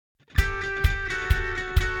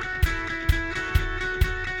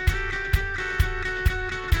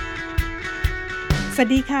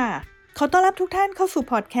วัสดีค่ะขอต้อนรับทุกท่านเข้าสู่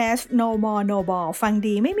พอดแคสต์ No More No Ball ฟัง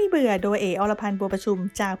ดีไม่มีเบื่อโดยอรพันธ์บัวประชุม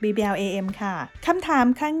จาก BBL AM ค่ะคำถาม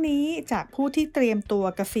ครั้งนี้จากผู้ที่เตรียมตัว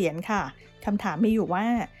เกษียณค่ะคำถามมีอยู่ว่า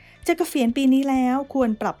จะเกษียณปีนี้แล้วควร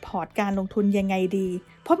ปรับพอร์ตการลงทุนยังไงดี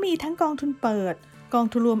เพราะมีทั้งกองทุนเปิดกอง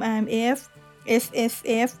ทุนรวม RMF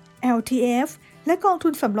SSF LTF และกองทุ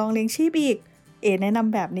นสำรองเลี้ยงชีพอีกแนะน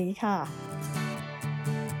ำแบบนี้ค่ะ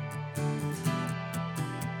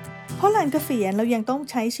เพราะหลังเกษียณเรายังต้อง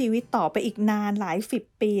ใช้ชีวิตต่อไปอีกนานหลาย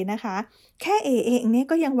10 ปีนะคะแค่เองเนี่ย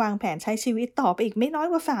ก็ยังวางแผนใช้ชีวิตต่อไปอีกไม่น้อย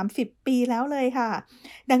กว่า30 ปีแล้วเลยค่ะ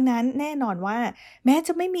ดังนั้นแน่นอนว่าแม้จ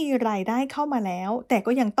ะไม่มีรายได้เข้ามาแล้วแต่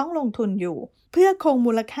ก็ยังต้องลงทุนอยู่เพื่อคง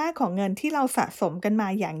มูลค่าของเงินที่เราสะสมกันมา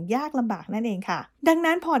อย่างยากลำบากนั่นเองค่ะดัง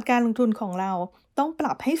นั้นพอร์ตการลงทุนของเราต้องป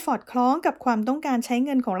รับให้สอดคล้องกับความต้องการใช้เ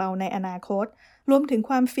งินของเราในอนาคตรวมถึง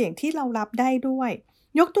ความเสี่ยงที่เรารับได้ด้วย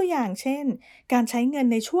ยกตัวอย่างเช่นการใช้เงิน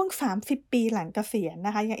ในช่วง30 ปีหลังเกษียณน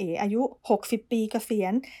ะคะอย่างอายุ60 ปีเกษีย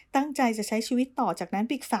ณตั้งใจจะใช้ชีวิตต่อจากนั้น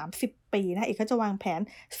อีก30 ปีนะก็จะวางแผน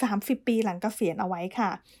30 ปีหลังเกษียณเอาไว้ค่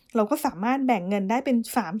ะเราก็สามารถแบ่งเงินได้เป็น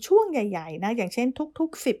3ช่วงใหญ่ๆนะอย่างเช่นทุก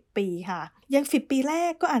ๆ10 ปีค่ะอย่าง10 ปีแร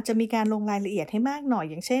กก็อาจจะมีการลงรายละเอียดให้มากหน่อย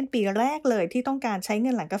อย่างเช่นปีแรกเลยที่ต้องการใช้เ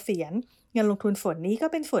งินหลังเกษียณเงินลงทุนส่วนนี้ก็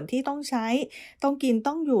เป็นส่วนที่ต้องใช้ต้องกิน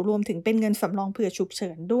ต้องอยู่รวมถึงเป็นเงินสำรองเผื่อฉุกเฉิ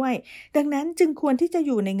นด้วยดังนั้นจึงควรที่จะอ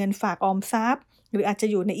ยู่ในเงินฝากออมทรัพย์หรืออาจจะ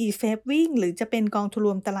อยู่ใน e-saving หรือจะเป็นกองทุนร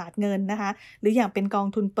วมตลาดเงินนะคะหรืออย่างเป็นกอง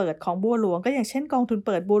ทุนเปิดของบัวหลวงก็อย่างเช่นกองทุนเ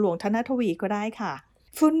ปิดบัวหลวงธนทวีก็ได้ค่ะ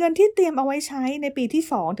ส่วนเงินที่เตรียมเอาไว้ใช้ในปีที่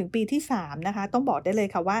2ถึงปีที่3นะคะต้องบอกได้เลย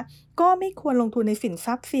ค่ะว่าก็ไม่ควรลงทุนในสินท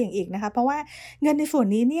รัพย์เสี่ยงอีกนะคะเพราะว่าเงินในส่วน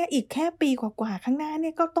นี้เนี่ยอีกแค่ปีกว่าๆข้างหน้าเ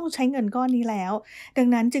นี่ยก็ต้องใช้เงินก้อนนี้แล้วดัง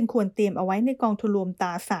นั้นจึงควรเตรียมเอาไว้ในกองทุนรวมตร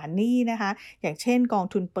าสารหนี้นะคะอย่างเช่นกอง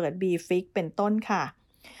ทุนเปิด B-Fix เป็นต้นค่ะ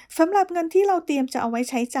สำหรับเงินที่เราเตรียมจะเอาไว้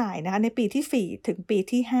ใช้จ่ายนะคะในปีที่4ถึงปี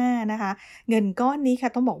ที่5นะคะเงินก้อนนี้ค่ะ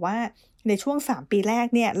ต้องบอกว่าในช่วง3 ปีแรก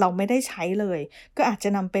เนี่ยเราไม่ได้ใช้เลยก็อาจจะ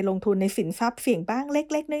นำไปลงทุนในสินทรัพย์เสี่ยงบ้างเ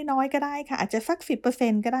ล็กๆน้อยๆก็ได้ค่ะอาจจะสัก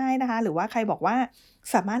10%ก็ได้นะคะหรือว่าใครบอกว่า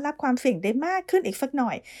สามารถรับความเสี่ยงได้มากขึ้นอีกสักหน่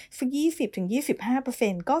อยสัก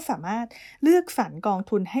20-25%ก็สามารถเลือกสรรกอง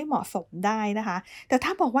ทุนให้เหมาะสมได้นะคะแต่ถ้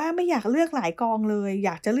าบอกว่าไม่อยากเลือกหลายกองเลยอย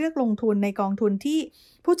ากจะเลือกลงทุนในกองทุนที่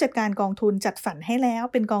ผู้จัดการกองทุนจัดสรรให้แล้ว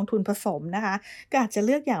เป็นกองทุนผสมนะคะก็อาจจะเ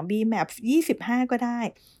ลือกอย่าง BMAP 25ก็ได้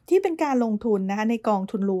ที่เป็นการลงทุนนะคะในกอง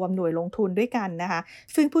ทุนรวมหน่วยลงทุนด้วยกันนะคะ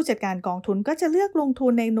ซึ่งผู้จัดการกองทุนก็จะเลือกลงทุ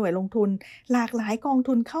นในหน่วยลงทุนหลากหลายกอง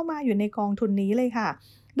ทุนเข้ามาอยู่ในกองทุนนี้เลยค่ะ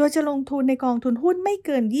โดยจะลงทุนในกองทุนหุ้นไม่เ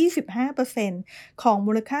กิน 25% ของ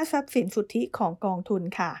มูลค่าทรัพย์สินสุทธิของกองทุน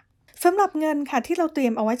ค่ะสำหรับเงินค่ะที่เราเตรีย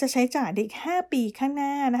มเอาไว้จะใช้จ่ายอีก5 ปีข้างหน้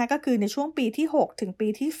านะคะก็คือในช่วงปีที่6ถึงปี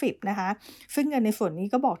ที่10นะคะซึ่งเงินในส่วนนี้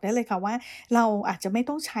ก็บอกได้เลยค่ะว่าเราอาจจะไม่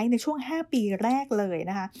ต้องใช้ในช่วง5 ปีแรกเลย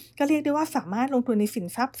นะคะก็เรียกได้ว่าสามารถลงทุนในสิน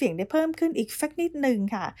ทรัพย์เสี่ยงได้เพิ่มขึ้นอีกสักนิดนึง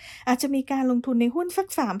ค่ะอาจจะมีการลงทุนในหุ้นสัก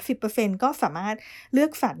 30% ก็สามารถเลือ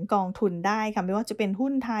กสรรกองทุนได้ค่ะไม่ว่าจะเป็น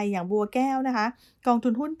หุ้นไทยอย่างบัวแก้วนะคะกองทุ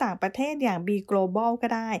นหุ้นต่างประเทศอย่าง B Global ก็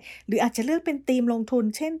ได้หรืออาจจะเลือกเป็นธีมลงทุน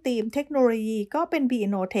เช่นธีมเทคโนโลยีก็เป็น B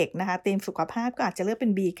Innotech นะคะธีมสุขภาพก็อาจจะเลือกเป็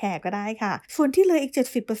น B Care ก็ได้ค่ะส่วนที่เหลืออีก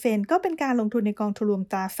 70% ก็เป็นการลงทุนในกองทุนรวม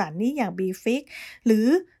ตราสารหนี้อย่าง B-Fix หรือ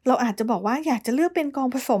เราอาจจะบอกว่าอยากจะเลือกเป็นกอง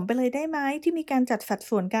ผสมไปเลยได้ไหมที่มีการจัดสัด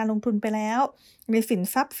ส่วนการลงทุนไปแล้วในสิน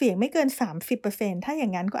ทรัพย์เสี่ยงไม่เกิน 30% ถ้าอย่า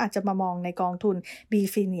งนั้นก็อาจจะมามองในกองทุน B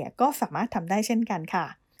Senior ก็สามารถทำได้เช่นกันค่ะ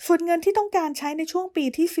ส่วนเงินที่ต้องการใช้ในช่วงปี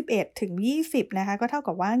ที่11ถึง20นะคะก็เท่า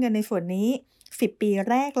กับว่าเงินในส่วนนี้10 ปี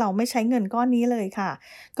แรกเราไม่ใช้เงินก้อนนี้เลยค่ะ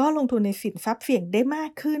ก็ลงทุนในสินทรัพย์เสี่ยงได้มา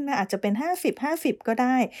กขึ้นนะอาจจะเป็น50-50ก็ไ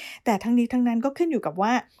ด้แต่ทั้งนี้ทั้งนั้นก็ขึ้นอยู่กับ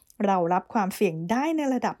ว่าเรารับความเสี่ยงได้ใน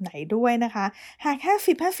ระดับไหนด้วยนะคะหาก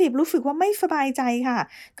50-50รู้สึกว่าไม่สบายใจค่ะ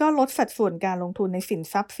ก็ลดสัดส่วนการลงทุนในสิน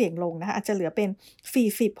ทรัพย์เสี่ยงลงนะคะอาจจะเหลือเป็น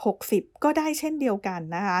40-60ก็ได้เช่นเดียวกัน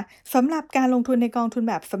นะคะสำหรับการลงทุนในกองทุน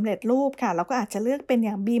แบบสำเร็จรูปค่ะเราก็อาจจะเลือกเป็นอ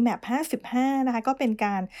ย่าง BMAP 55นะคะก็เป็นก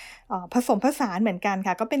ารผสมผสานเหมือนกัน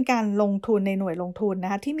ค่ะก็เป็นการลงทุนในหน่วยลงทุนน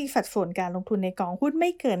ะคะที่มีสัดส่วนการลงทุนในกองหุ้นไ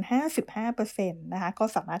ม่เกิน 55% นะคะก็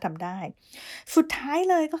สามารถทำได้สุดท้าย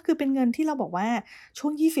เลยก็คือเป็นเงินที่เราบอกว่าช่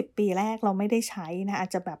วง20 ปีแรกเราไม่ได้ใช้นะอา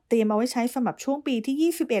จจะแบบเตรียมเอาไว้ใช้สำหรับช่วงปี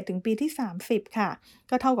ที่21ถึงปีที่30ค่ะ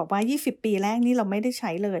ก็เท่ากับว่า20 ปีแรกนี้เราไม่ได้ใ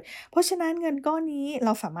ช้เลยเพราะฉะนั้นเงินก้อนนี้เร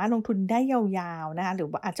าสามารถลงทุนได้ยาวๆนะคะหรือ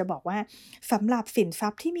ว่าอาจจะบอกว่าสำหรับสินทรั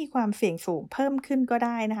พย์ที่มีความเสี่ยงสูงเพิ่มขึ้นก็ไ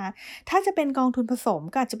ด้นะคะถ้าจะเป็นกองทุนผสม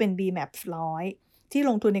ก็อาจจะเป็น BMAP 100ที่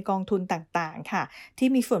ลงทุนในกองทุนต่างๆค่ะที่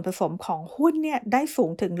มีส่วนผสมของหุ้นเนี่ยได้สู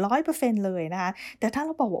งถึง 100% เลยนะคะแต่ถ้าเร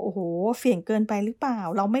าบอกว่าโอ้โหเสี่ยงเกินไปหรือเปล่า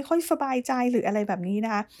เราไม่ค่อยสบายใจหรืออะไรแบบนี้น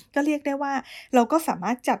ะคะก็เรียกได้ว่าเราก็สาม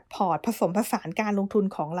ารถจัดพอร์ตผสมผสานการลงทุน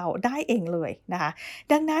ของเราได้เองเลยนะคะ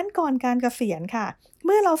ดังนั้นก่อนการเกษียณค่ะ เ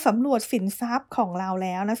มื่อเราสำรวจสินทรัพย์ของเราแ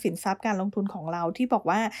ล้วนะสินทรัพย์การลงทุนของเราที่บอก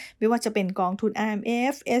ว่าไม่ว่าจะเป็นกองทุน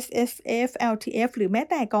RMF SSF LTF หรือแม้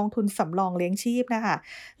แต่กองทุนสำรองเลี้ยงชีพนะคะ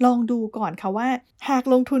ลองดูก่อนค่ะว่าหาก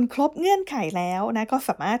ลงทุนครบเงื่อนไขแล้วนะก็ส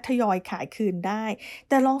ามารถทยอยขายคืนได้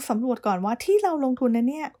แต่ลองสำรวจก่อนว่าที่เราลงทุนนั้น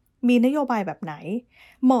เนี่ยมีนโยบายแบบไหน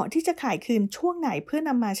เหมาะที่จะขายคืนช่วงไหนเพื่อน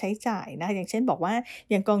ำมาใช้จ่ายนะอย่างเช่นบอกว่า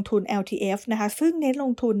อย่างกองทุน LTF นะคะซึ่งเน้นล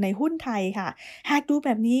งทุนในหุ้นไทยค่ะหากดูแบ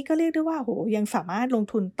บนี้ก็เรียกได้ว่าโหยังสามารถลง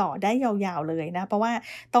ทุนต่อได้ยาวๆเลยนะเพราะว่า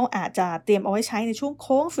ต้องอาจจะเตรียมเอาไว้ใช้ในช่วงโ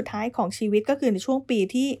ค้งสุดท้ายของชีวิตก็คือในช่วงปี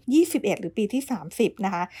ที่21หรือปีที่30น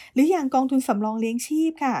ะคะหรืออย่างกองทุนสำรองเลี้ยงชี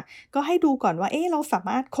พค่ะก็ให้ดูก่อนว่าเราสา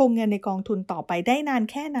มารถคงเงินในกองทุนต่อไปได้นาน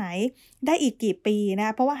แค่ไหนได้อีกกี่ปีน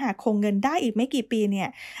ะเพราะว่าหากคงเงินได้อีกไม่กี่ปีเนี่ย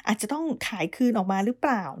อาจจะต้องขายคืนออกมาหรือเป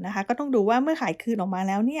ล่านะคะก็ต้องดูว่าเมื่อขายคืนออกมา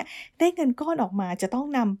แล้วเนี่ยได้เงินก้อนออกมาจะต้อง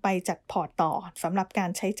นำไปจัดพอร์ตต่อสำหรับการ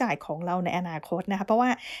ใช้จ่ายของเราในอนาคตนะคะเพราะว่า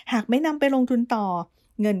หากไม่นำไปลงทุนต่อ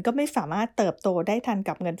เงินก็ไม่สามารถเติบโตได้ทัน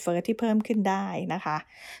กับเงินเฟ้อที่เพิ่มขึ้นได้นะคะ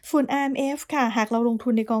ส่วน IMF ค่ะหากเราลงทุ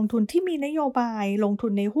นในกองทุนที่มีนโยบายลงทุ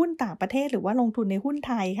นในหุ้นต่างประเทศหรือว่าลงทุนในหุ้นไ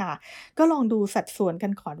ทยค่ะก็ลองดูสัดส่วนกั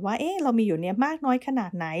นก่อนว่าเรามีอยู่เนี่ยมากน้อยขนา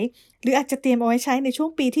ดไหนหรืออาจจะเตรียมเอาไว้ใช้ในช่วง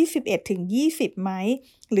ปีที่11ถึง20ไหม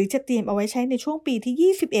หรือจะเตรียมเอาไว้ใช้ในช่วงปี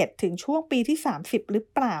ที่21ถึงช่วงปีที่30หรือ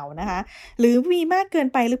เปล่านะคะหรือมีมากเกิน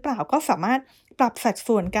ไปหรือเปล่าก็สามารถปรับสัด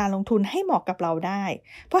ส่วนการลงทุนให้เหมาะกับเราได้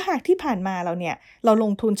เพราะหากที่ผ่านมาเราล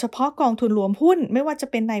งทุนเฉพาะกองทุนรวมหุ้นไม่ว่าจะ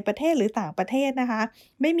เป็นในประเทศหรือต่างประเทศนะคะ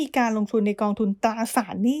ไม่มีการลงทุนในกองทุนตราสา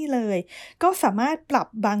รหนี้เลยก็สามารถปรับ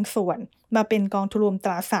บางส่วนมาเป็นกองทุนรวมต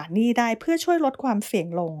ราสารหนี้ได้เพื่อช่วยลดความเสี่ยง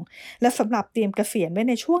ลงและสำหรับเตรียมเกษียณไว้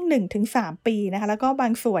ในช่วง 1-3 ปีนะคะแล้วก็บา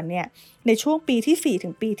งส่วนเนี่ยในช่วงปีที่4ถึ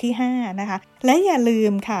งปีที่5นะคะและอย่าลื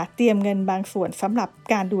มค่ะเตรียมเงินบางส่วนสำหรับ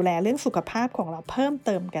การดูแลเรื่องสุขภาพของเราเพิ่มเ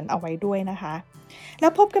ติมกันเอาไว้ด้วยนะคะแล้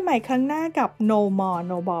วพบกันใหม่ครั้งหน้ากับ No More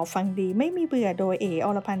No Ball ฟังดีไม่มีเบื่อโดยอ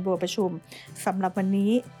รพันธ์บัวประชุมสำหรับวัน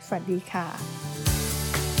นี้สวัสดีค่ะ